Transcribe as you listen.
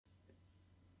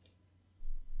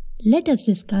Let us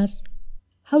discuss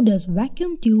how does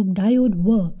vacuum tube diode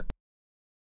work.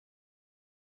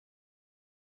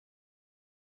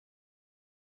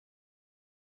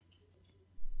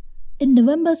 In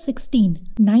November 16,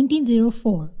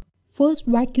 1904, first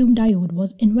vacuum diode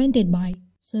was invented by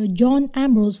Sir John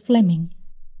Ambrose Fleming.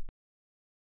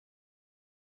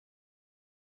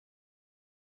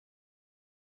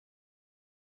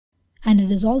 And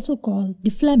it is also called the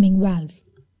Fleming valve.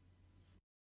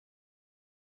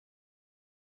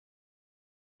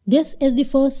 This is the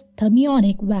first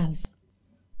thermionic valve.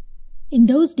 In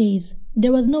those days,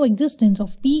 there was no existence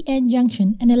of p-n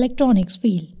junction in electronics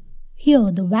field.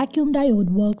 Here, the vacuum diode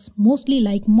works mostly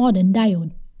like modern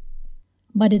diode,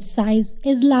 but its size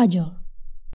is larger.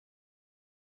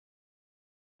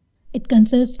 It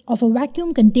consists of a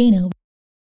vacuum container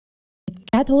with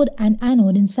cathode and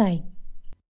anode inside.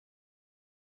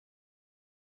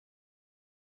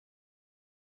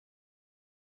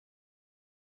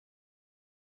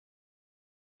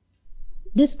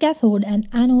 This cathode and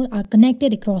anode are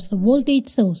connected across the voltage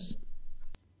source.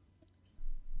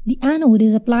 The anode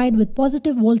is applied with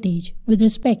positive voltage with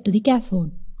respect to the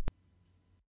cathode.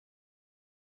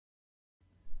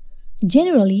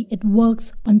 Generally, it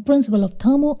works on principle of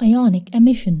thermoionic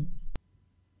emission.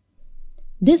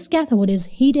 This cathode is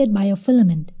heated by a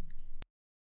filament.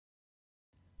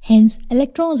 Hence,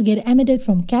 electrons get emitted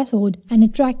from cathode and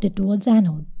attracted towards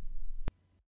anode.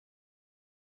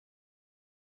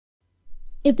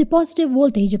 If the positive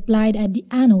voltage applied at the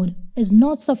anode is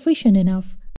not sufficient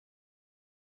enough,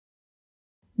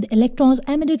 the electrons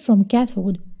emitted from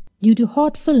cathode due to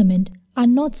hot filament are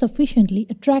not sufficiently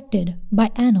attracted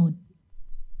by anode.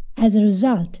 As a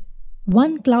result,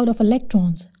 one cloud of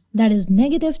electrons, that is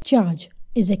negative charge,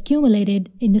 is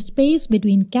accumulated in the space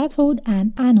between cathode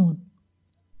and anode.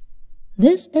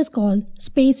 This is called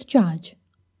space charge.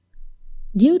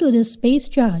 Due to this space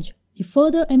charge, the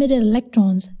further emitted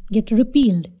electrons get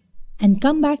repelled and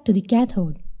come back to the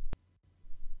cathode.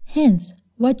 Hence,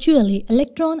 virtually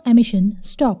electron emission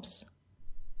stops.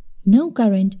 No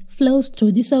current flows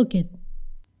through the circuit.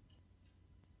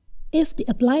 If the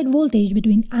applied voltage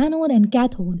between anode and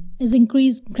cathode is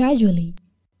increased gradually,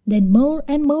 then more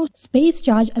and more space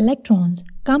charge electrons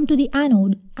come to the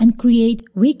anode and create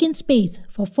vacant space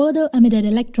for further emitted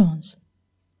electrons.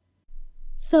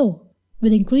 So,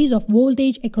 with increase of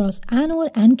voltage across anode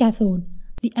and cathode,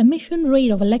 the emission rate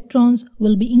of electrons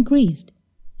will be increased.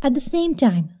 At the same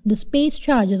time, the space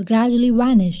charge is gradually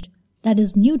vanished, that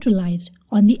is neutralized,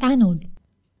 on the anode.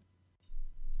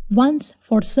 Once,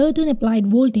 for certain applied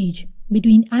voltage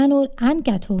between anode and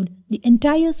cathode, the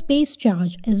entire space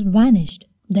charge is vanished.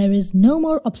 There is no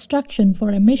more obstruction for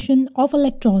emission of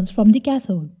electrons from the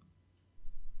cathode.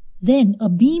 Then a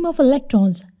beam of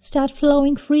electrons starts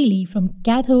flowing freely from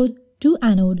cathode to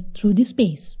anode through the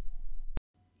space.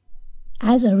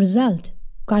 As a result,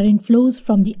 current flows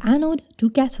from the anode to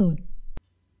cathode.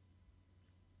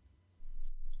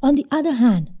 On the other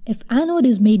hand, if anode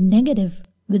is made negative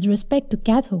with respect to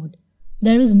cathode,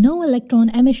 there is no electron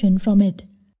emission from it,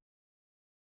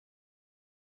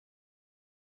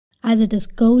 as it is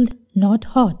cold, not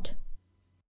hot.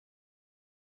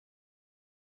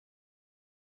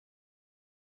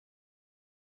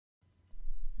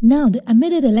 Now the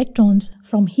emitted electrons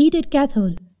from heated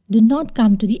cathode do not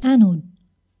come to the anode.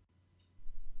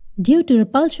 Due to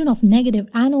repulsion of negative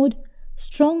anode,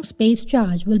 strong space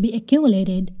charge will be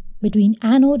accumulated between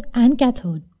anode and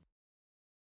cathode.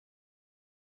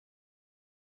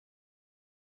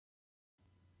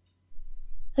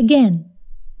 Again,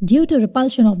 due to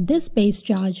repulsion of this space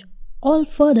charge, all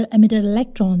further emitted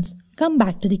electrons come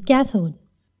back to the cathode.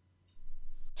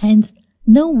 Hence,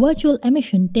 no virtual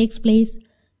emission takes place.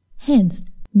 Hence,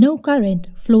 no current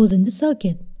flows in the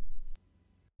circuit.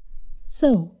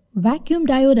 So, vacuum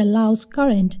diode allows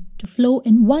current to flow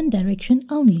in one direction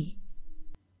only.